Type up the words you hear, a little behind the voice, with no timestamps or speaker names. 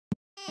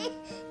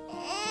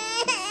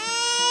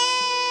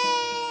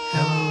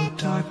Hello,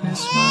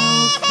 darkness, my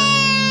old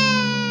friend.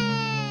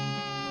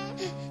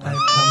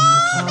 I've come to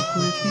talk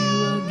with you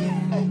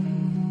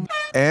again.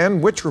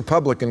 And which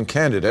Republican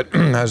candidate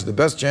has the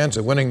best chance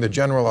of winning the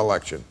general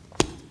election?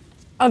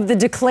 Of the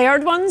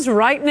declared ones,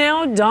 right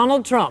now,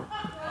 Donald Trump.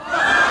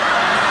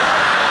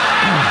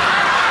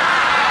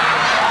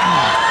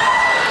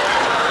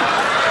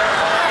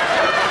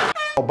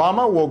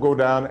 Obama will go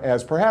down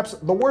as perhaps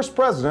the worst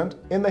president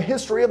in the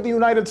history of the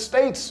United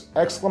States!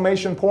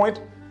 Exclamation point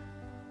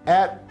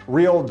at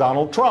real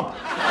Donald Trump.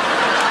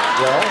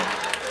 Well,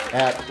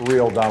 at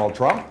real Donald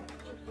Trump,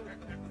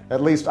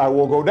 at least I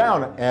will go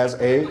down as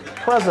a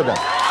president.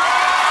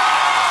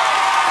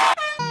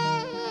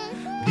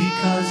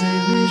 Because a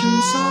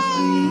vision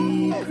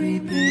softly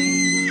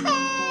creeping.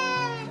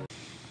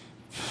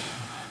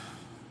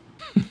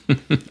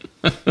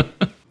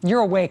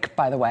 You're awake,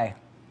 by the way.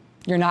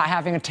 You're not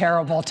having a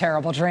terrible,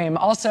 terrible dream.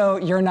 Also,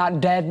 you're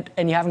not dead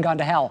and you haven't gone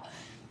to hell.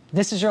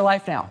 This is your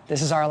life now.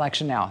 This is our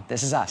election now.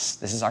 This is us.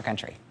 This is our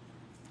country.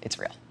 It's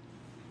real.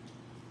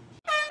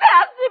 It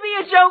has to be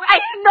a joke.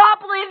 I do not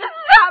believe this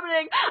is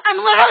happening.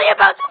 I'm literally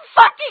about to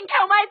fucking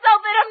kill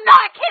myself and I'm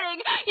not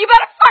kidding. You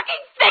better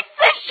fucking fix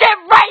this shit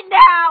right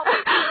now.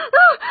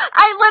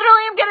 I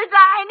literally am gonna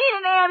die. I need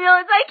an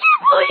ambulance. I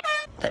can't believe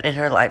that in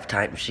her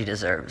lifetime she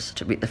deserves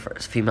to be the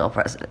first female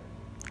president.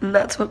 And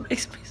that's what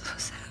makes me so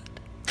sad.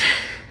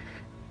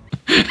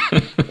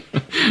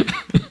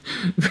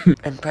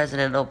 And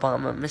President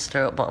Obama,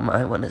 Mr. Obama,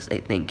 I want to say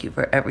thank you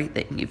for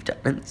everything you've done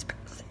in these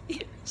past 8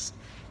 years.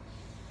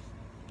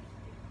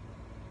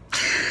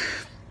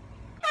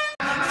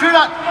 If you're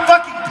not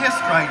fucking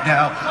pissed right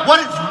now, what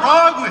is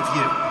wrong with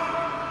you?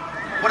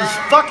 What is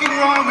fucking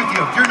wrong with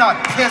you if you're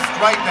not pissed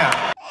right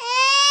now?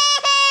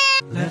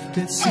 Left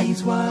its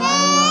seeds while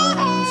I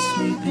was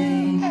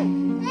sleeping,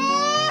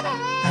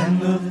 and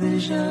the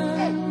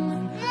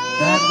vision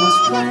that was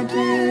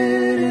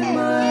planted in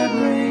my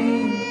brain.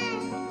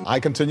 I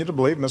continue to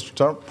believe Mr.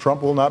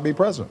 Trump will not be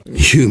president.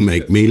 You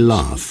make me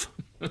laugh.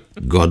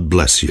 God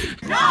bless you.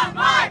 not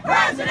my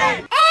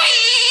president!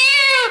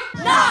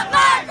 Not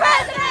my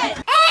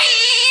president!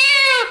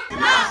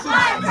 Not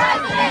my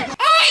president!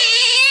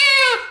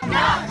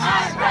 Not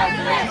my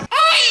president!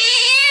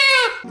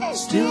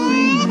 Still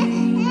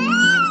remain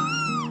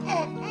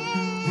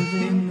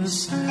within the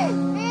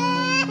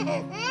sound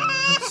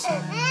of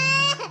silence.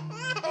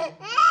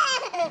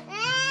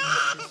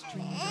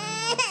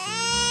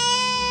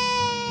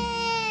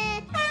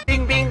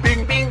 Bing, bing,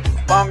 bing, bing,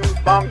 bong,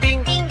 bong,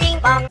 bing, bing, bing,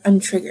 bong. I'm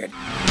triggered.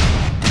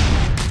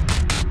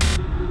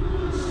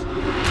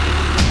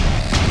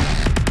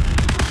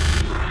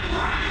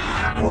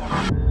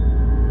 What?